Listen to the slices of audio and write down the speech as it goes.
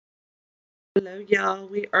Hello, y'all.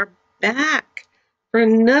 We are back for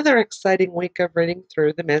another exciting week of reading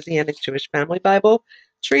through the Messianic Jewish Family Bible,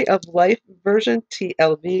 Tree of Life version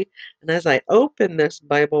TLV. And as I open this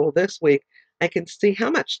Bible this week, I can see how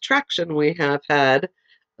much traction we have had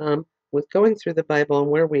with going through the Bible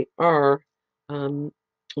and where we are. Um,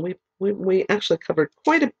 we actually covered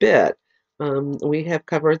quite a bit. We have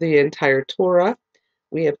covered the entire Torah.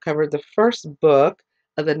 We have covered the first book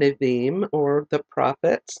of the Nevi'im, or the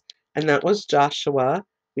prophets, and that was Joshua.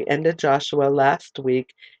 We ended Joshua last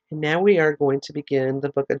week, and now we are going to begin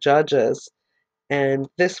the book of Judges. And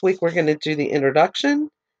this week we're going to do the introduction,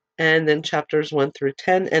 and then chapters 1 through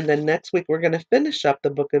 10, and then next week we're going to finish up the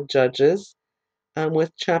book of Judges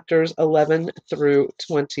with chapters 11 through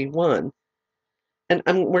 21.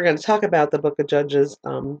 And we're going to talk about the book of Judges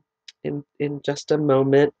in just a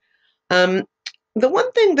moment. Um, the one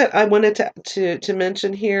thing that I wanted to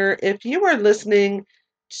mention here, if you are listening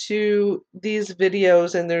to these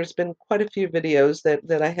videos, and there's been quite a few videos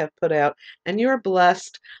that I have put out, and you're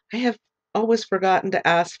blessed, I have always forgotten to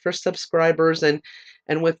ask for subscribers, and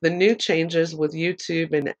with the new changes with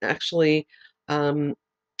YouTube and actually um,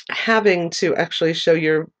 having to actually show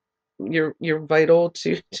your vital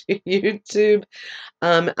to YouTube.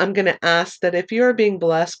 I'm going to ask that if you're being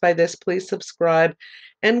blessed by this, please subscribe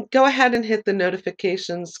and go ahead and hit the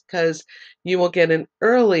notifications, because you will get an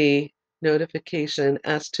early notification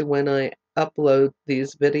as to when I upload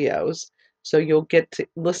these videos. So you'll get to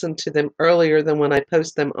listen to them earlier than when I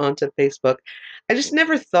post them onto Facebook. I just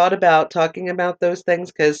never thought about talking about those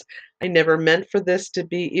things because I never meant for this to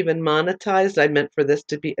be even monetized. I meant for this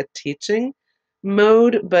to be a teaching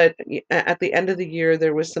mode, but at the end of the year,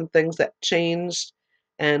 there was some things that changed,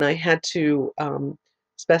 and I had to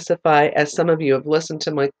specify, as some of you have listened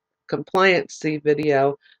to my compliancy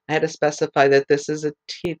video, I had to specify that this is a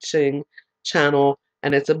teaching channel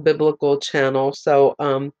and it's a biblical channel. So,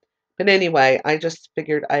 but anyway, I just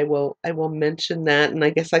figured I will mention that, and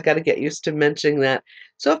I guess I got to get used to mentioning that.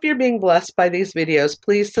 So if you're being blessed by these videos,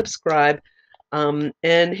 please subscribe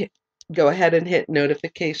and go ahead and hit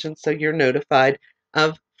notifications so you're notified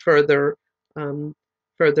of um,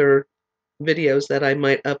 further videos that I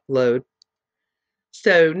might upload.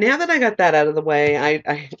 So now that I got that out of the way,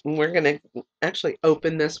 we're going to actually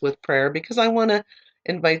open this with prayer, because I want to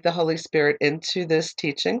invite the Holy Spirit into this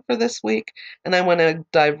teaching for this week, and I want to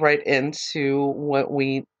dive right into what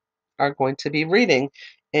we are going to be reading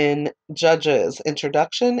in Judges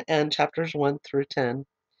introduction and chapters 1 through 10.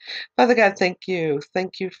 Father God, thank you.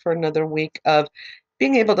 Thank you for another week of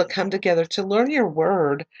being able to come together to learn your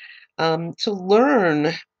word, to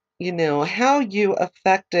learn, how you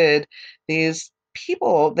affected these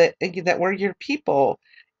people that were your people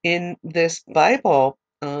in this Bible,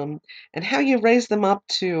 and how you raised them up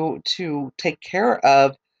to take care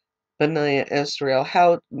of Benaiah Israel,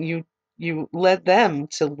 how you led them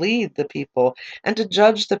to lead the people and to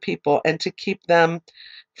judge the people and to keep them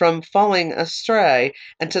from falling astray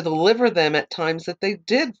and to deliver them at times that they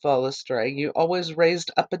did fall astray. You always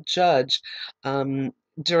raised up a judge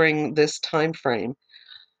during this time frame.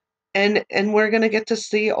 And we're going to get to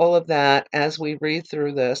see all of that as we read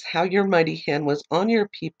through this, how your mighty hand was on your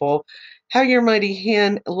people, how your mighty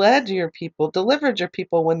hand led your people, delivered your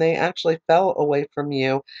people when they actually fell away from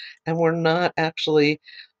you and were not actually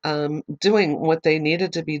doing what they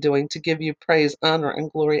needed to be doing to give you praise, honor, and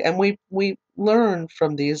glory. And we learn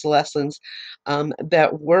from these lessons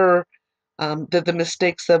that were that the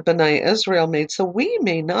mistakes of B'nai Israel made, so we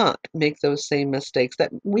may not make those same mistakes, that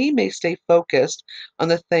we may stay focused on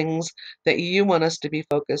the things that you want us to be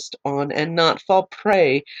focused on and not fall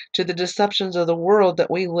prey to the deceptions of the world that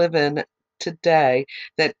we live in today,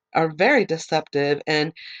 that are very deceptive,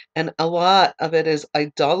 and a lot of it is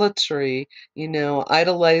idolatry,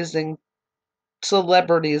 idolizing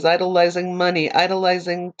celebrities, idolizing money,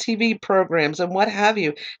 idolizing TV programs, and what have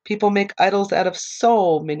you. People make idols out of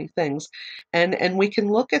so many things. And we can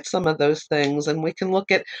look at some of those things, and we can look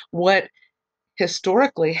at what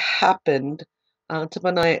historically happened to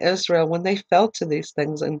B'nai Israel when they fell to these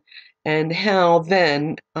things, and how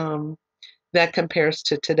then that compares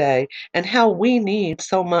to today, and how we need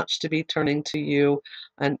so much to be turning to you,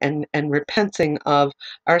 and repenting of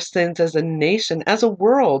our sins as a nation, as a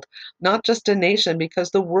world, not just a nation,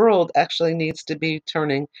 because the world actually needs to be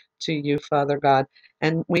turning to you, Father God.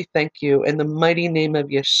 And we thank you in the mighty name of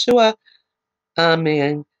Yeshua.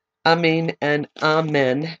 Amen. Amen and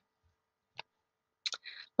amen.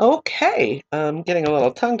 Okay, I'm getting a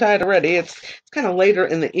little tongue-tied already. It's kind of later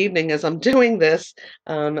in the evening as I'm doing this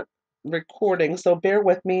recording, so bear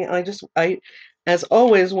with me. As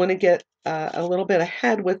always, want to get a little bit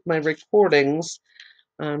ahead with my recordings.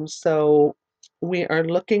 So we are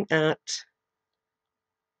looking at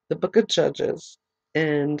the book of Judges,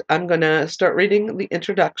 and I'm going to start reading the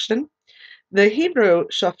introduction. The Hebrew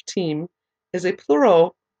shoftim is a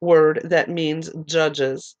plural word that means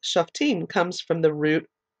judges. Shoftim comes from the root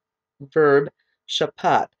verb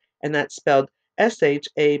shapat, and that's spelled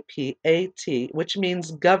Shapat, which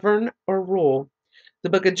means govern or rule. The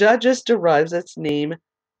book of Judges derives its name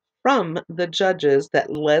from the judges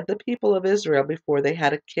that led the people of Israel before they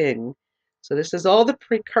had a king. So this is all the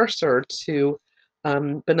precursor to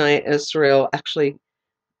B'nai Israel actually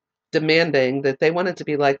demanding that they wanted to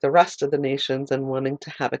be like the rest of the nations and wanting to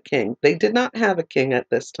have a king. They did not have a king at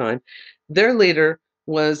this time. Their leader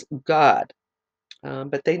was God,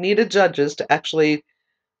 but they needed judges to actually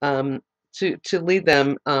um, to lead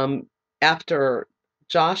them after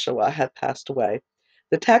Joshua had passed away.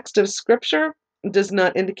 The text of Scripture does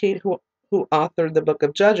not indicate who authored the book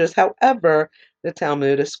of Judges. However, the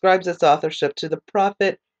Talmud ascribes its authorship to the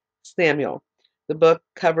prophet Samuel. The book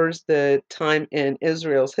covers the time in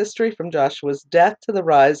Israel's history from Joshua's death to the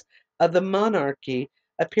rise of the monarchy,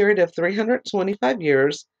 a period of 325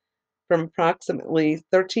 years from approximately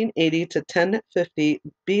 1380 to 1050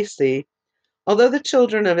 BC. Although the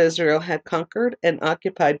children of Israel had conquered and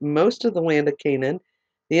occupied most of the land of Canaan,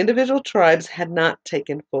 the individual tribes had not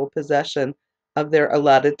taken full possession of their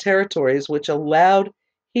allotted territories, which allowed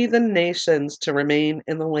heathen nations to remain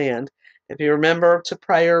in the land. If you remember to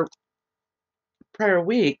prior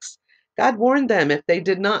weeks, God warned them if they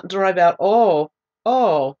did not drive out all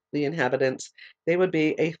the inhabitants, they would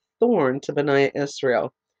be a thorn to B'nai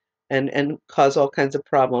Israel and cause all kinds of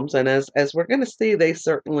problems. And as we're going to see, they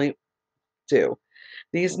certainly do.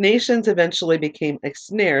 These nations eventually became a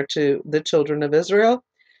snare to the children of Israel,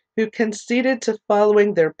 who conceded to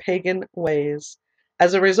following their pagan ways.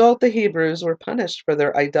 As a result, the Hebrews were punished for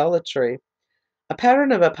their idolatry. A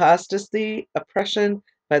pattern of apostasy, oppression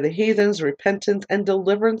by the heathens, repentance, and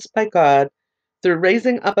deliverance by God through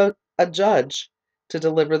raising up a judge to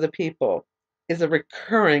deliver the people is a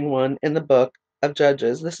recurring one in the book of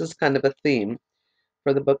Judges. This is kind of a theme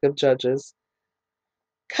for the book of Judges.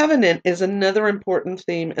 Covenant is another important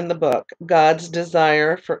theme in the book. God's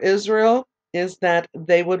desire for Israel is that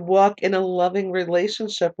they would walk in a loving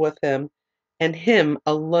relationship with Him and Him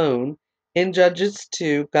alone. In Judges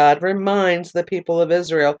 2, God reminds the people of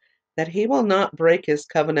Israel that He will not break His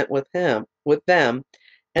covenant with them,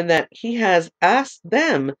 and that He has asked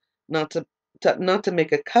them not to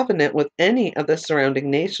make a covenant with any of the surrounding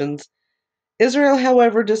nations. Israel,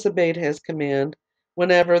 however, disobeyed His command.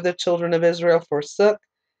 Whenever the children of Israel forsook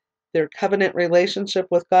their covenant relationship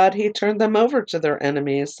with God, He turned them over to their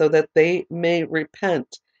enemies so that they may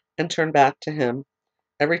repent and turn back to Him.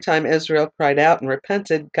 Every time Israel cried out and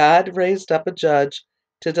repented, God raised up a judge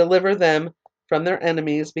to deliver them from their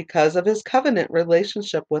enemies because of His covenant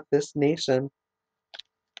relationship with this nation.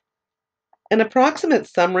 An approximate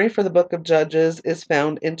summary for the book of Judges is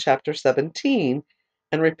found in chapter 17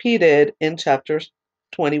 and repeated in chapter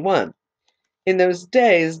 21. In those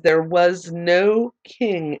days there was no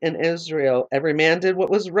king in Israel. Every man did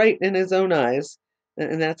what was right in his own eyes.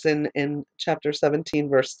 And that's in chapter 17,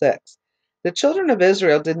 verse 6. The children of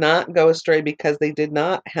Israel did not go astray because they did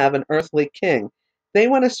not have an earthly king. They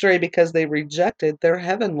went astray because they rejected their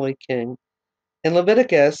heavenly king. In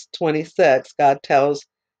Leviticus 26, God tells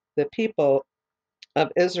the people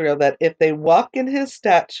of Israel that if they walk in His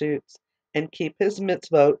statutes and keep His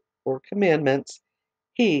mitzvot or commandments,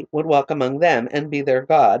 He would walk among them and be their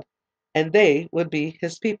God, and they would be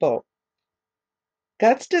His people.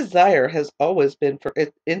 God's desire has always been for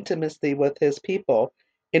intimacy with His people.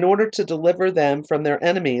 In order to deliver them from their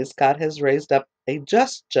enemies, God has raised up a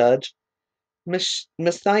just judge,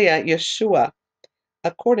 Messiah Yeshua.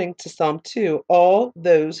 According to Psalm 2, all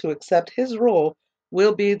those who accept His rule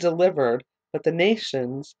will be delivered, but the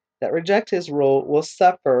nations that reject His rule will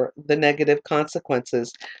suffer the negative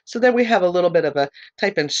consequences. So there we have a little bit of a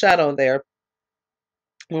type and shadow there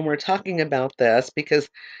when we're talking about this, because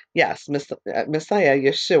yes, Messiah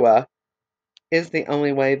Yeshua is the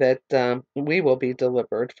only way that we will be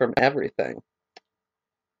delivered from everything.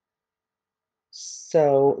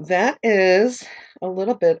 So that is a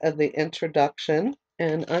little bit of the introduction,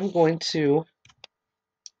 and I'm going to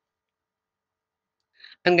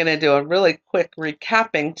do a really quick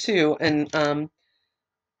recapping too, and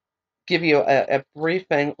give you a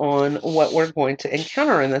briefing on what we're going to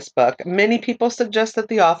encounter in this book. Many people suggest that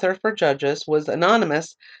the author for Judges was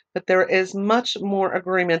anonymous, but there is much more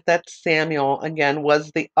agreement that Samuel, again,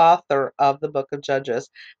 was the author of the book of Judges.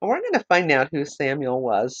 And we're going to find out who Samuel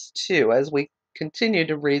was too as we continue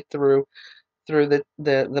to read through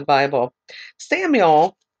the Bible.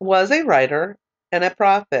 Samuel was a writer and a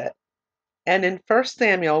prophet. And in 1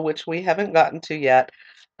 Samuel, which we haven't gotten to yet,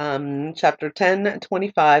 chapter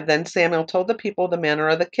 10:25, then Samuel told the people the manner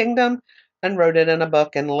of the kingdom and wrote it in a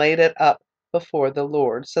book and laid it up before the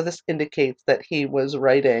Lord. So this indicates that he was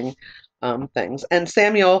writing things. And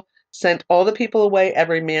Samuel sent all the people away,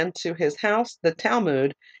 every man to his house. The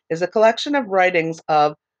Talmud is a collection of writings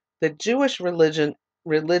of the Jewish religion,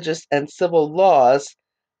 religious and civil laws,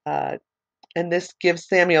 uh, and this gives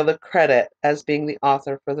Samuel the credit as being the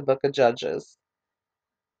author for the book of Judges.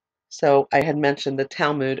 So I had mentioned the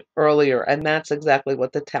Talmud earlier, and that's exactly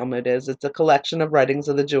what the Talmud is. It's a collection of writings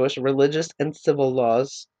of the Jewish religious and civil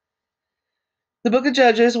laws. The book of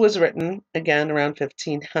Judges was written, again, around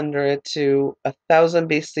 1500 to 1000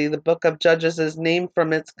 BC. The book of Judges is named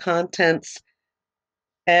from its contents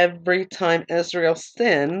every time Israel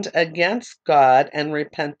sinned against God and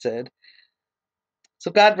repented. So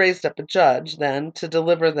God raised up a judge then to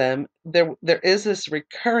deliver them. There is this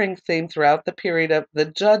recurring theme throughout the period of the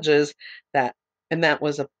judges that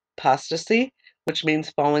was apostasy, which means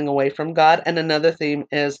falling away from God, and another theme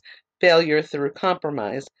is failure through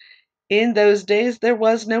compromise. In those days there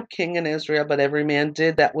was no king in Israel, but every man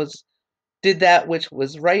did that which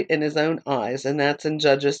was right in his own eyes, and that's in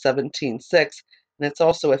Judges 17:6. And it's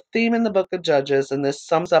also a theme in the book of Judges, and this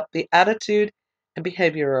sums up the attitude and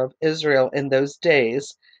behavior of Israel in those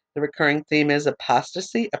days. The recurring theme is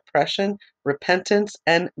apostasy, oppression, repentance,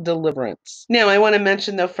 and deliverance. Now, I want to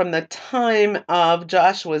mention, though, from the time of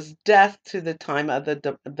Joshua's death to the time of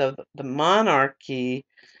the monarchy,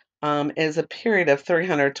 is a period of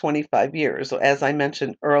 325 years, as I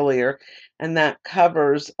mentioned earlier, and that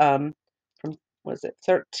covers from, was it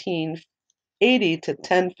 1380 to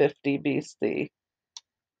 1050 BC?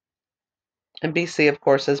 And BC, of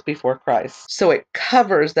course, is before Christ. So it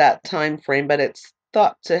covers that time frame, but it's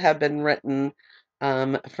thought to have been written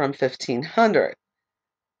from 1500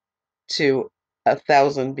 to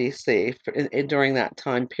 1000 BC during that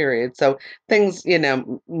time period. So things,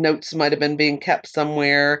 notes might have been being kept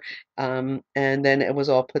somewhere, and then it was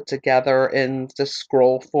all put together in the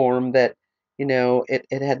scroll form that,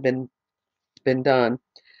 it had been done.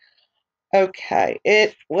 Okay,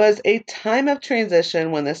 it was a time of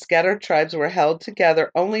transition when the scattered tribes were held together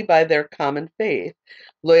only by their common faith.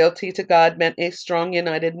 Loyalty to God meant a strong,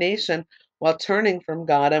 united nation, while turning from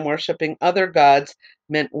God and worshiping other gods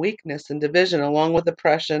meant weakness and division, along with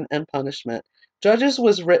oppression and punishment. Judges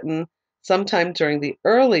was written sometime during the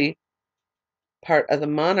early part of the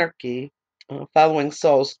monarchy, following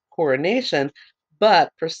Saul's coronation,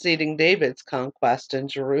 but preceding David's conquest in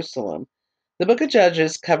Jerusalem. The book of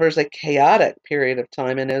Judges covers a chaotic period of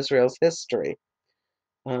time in Israel's history.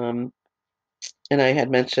 And I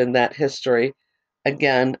had mentioned that history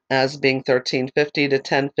again as being 1350 to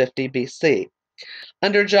 1050 BC.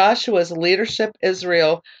 Under Joshua's leadership,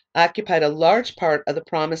 Israel occupied a large part of the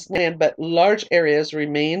promised land, but large areas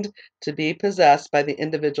remained to be possessed by the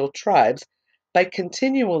individual tribes. By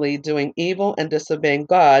continually doing evil and disobeying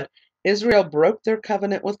God, Israel broke their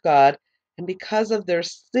covenant with God, and because of their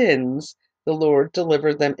sins, the Lord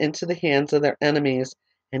delivered them into the hands of their enemies.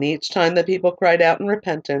 And each time the people cried out in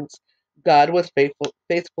repentance, God would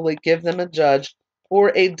faithfully give them a judge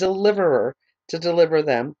or a deliverer to deliver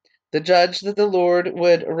them. The judge that the Lord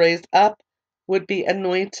would raise up would be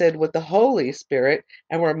anointed with the Holy Spirit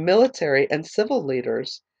and were military and civil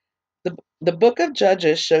leaders. The book of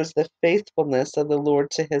Judges shows the faithfulness of the Lord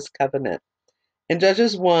to his covenant. In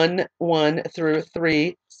Judges 1:1 through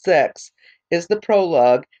 3:6 is the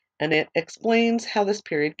prologue, and it explains how this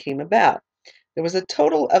period came about. There was a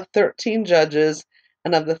total of 13 judges,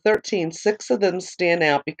 and of the 13, 6 of them stand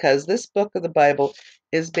out because this book of the Bible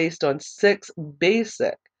is based on 6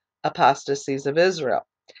 basic apostasies of Israel.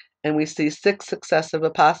 And we see 6 successive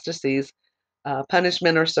apostasies,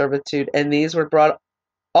 punishment or servitude, and these were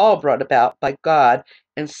all brought about by God,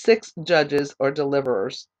 and 6 judges or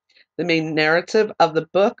deliverers. The main narrative of the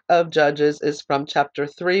book of Judges is from chapter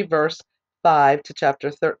 3, verse 5 to chapter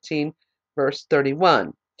 13, verse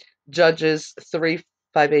 31. Judges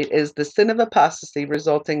 3:5-8 is the sin of apostasy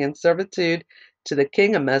resulting in servitude to the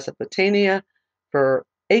king of Mesopotamia for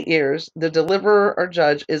 8 years. The deliverer or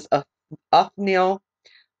judge is Othniel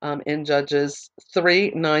in Judges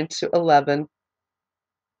 3:9 to 11.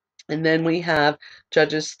 And then we have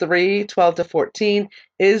Judges 3:12 to 14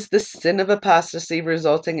 is the sin of apostasy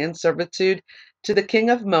resulting in servitude to the king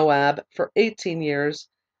of Moab for 18 years.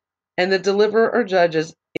 And the deliverer or judge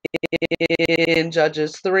is in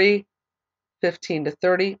Judges 3:15 to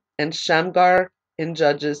 30 and Shamgar in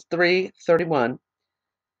Judges 3:31.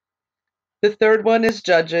 The third one is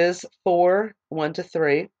Judges 4:1 to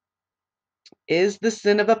 3. is the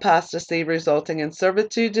sin of apostasy resulting in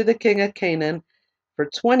servitude to the king of Canaan for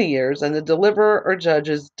 20 years, and the deliverer or judge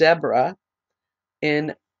is Deborah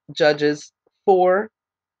in Judges 4,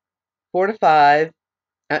 4 to 5.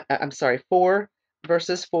 I'm sorry, 4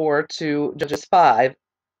 verses 4 to Judges 5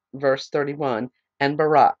 verse 31, and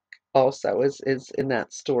Barak also is in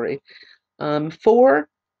that story. 4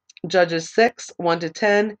 Judges 6, 1 to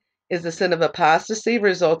 10 is the sin of apostasy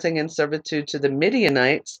resulting in servitude to the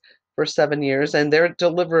Midianites for 7 years, and their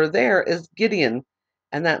deliverer there is Gideon,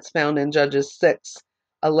 and that's found in Judges 6,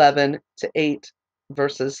 11 to 8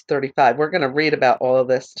 verses 35. We're going to read about all of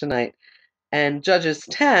this tonight. And Judges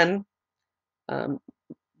 10, um,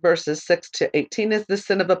 verses 6 to 18 is the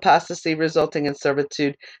sin of apostasy resulting in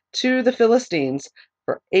servitude to the Philistines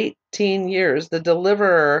for 18 years. The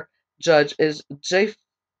deliverer judge is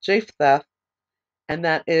Jephthah, and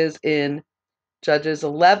that is in Judges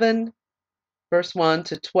 11, verse 1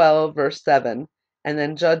 to 12, verse 7. And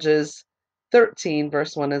then Judges 13,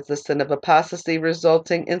 verse 1 is the sin of apostasy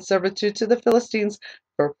resulting in servitude to the Philistines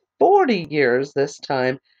for 40 years this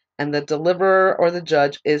time. And the deliverer or the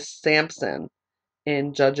judge is Samson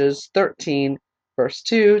in Judges 13, verse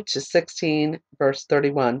 2 to 16, verse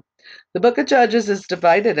 31. The book of Judges is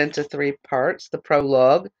divided into 3 parts: the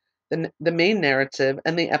prologue, the main narrative,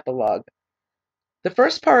 and the epilogue. The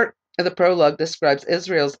first part of the prologue describes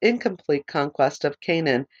Israel's incomplete conquest of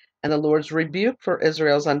Canaan and the Lord's rebuke for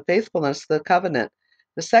Israel's unfaithfulness to the covenant.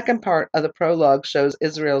 The second part of the prologue shows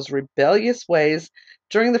Israel's rebellious ways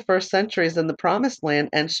during the first centuries in the Promised Land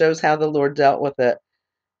and shows how the Lord dealt with it.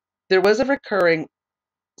 There was a recurring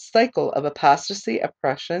cycle of apostasy,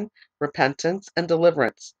 oppression, repentance, and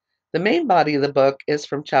deliverance. The main body of the book is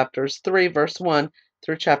from chapters 3, verse 1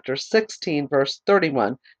 through chapter 16, verse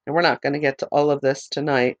 31. And we're not going to get to all of this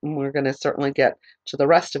tonight, and we're going to certainly get to the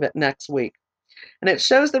rest of it next week. And it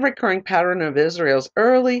shows the recurring pattern of Israel's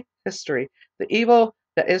early history. The evil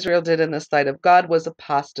that Israel did in the sight of God was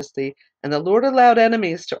apostasy, and the Lord allowed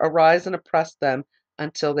enemies to arise and oppress them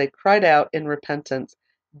until they cried out in repentance.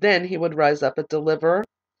 Then he would rise up a deliverer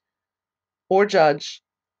or judge,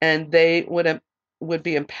 and they would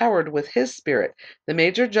be empowered with his spirit. The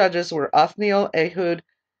major judges were Othniel, Ehud,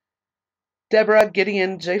 Deborah,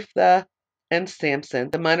 Gideon, Jephthah, and Samson.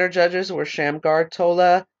 The minor judges were Shamgar,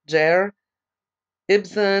 Tola, Jair,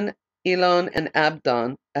 Ibzan, Elon, and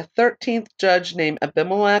Abdon. A 13th judge named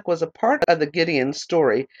Abimelech was a part of the Gideon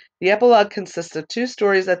story. The epilogue consists of 2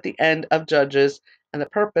 stories at the end of Judges, and the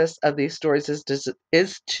purpose of these stories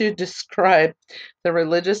is to describe the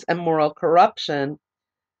religious and moral corruption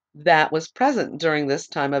that was present during this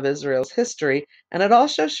time of Israel's history, and it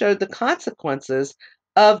also showed the consequences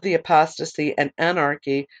of the apostasy and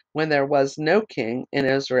anarchy when there was no king in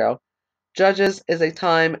Israel. Judges is a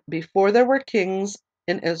time before there were kings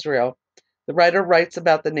in Israel. The writer writes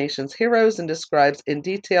about the nation's heroes and describes in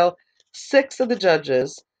detail 6 of the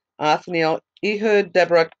judges: Othniel, Ehud,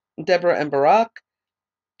 Deborah, and Barak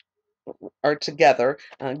are together,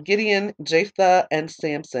 Gideon, Jephthah, and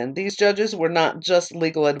Samson. These judges were not just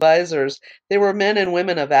legal advisors, they were men and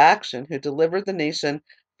women of action who delivered the nation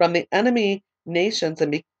from the enemy nations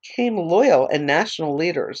and became loyal and national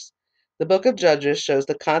leaders. The book of Judges shows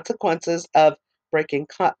the consequences of breaking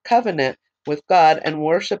covenant with God and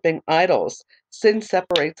worshiping idols. Sin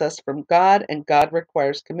separates us from God, and God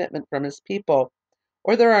requires commitment from his people,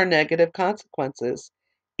 or there are negative consequences.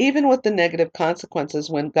 Even with the negative consequences,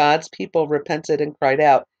 when God's people repented and cried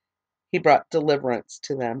out, he brought deliverance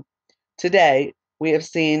to them. Today, we have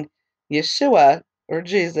seen Yeshua, or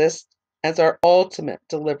Jesus, as our ultimate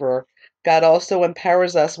deliverer. God also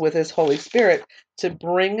empowers us with his Holy Spirit to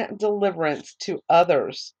bring deliverance to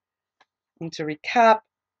others. And to recap,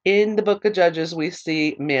 in the book of Judges, we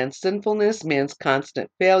see man's sinfulness, man's constant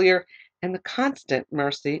failure, and the constant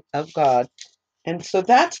mercy of God. And so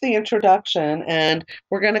that's the introduction, and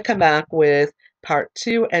we're going to come back with part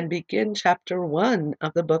 2 and begin chapter 1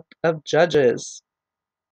 of the book of Judges.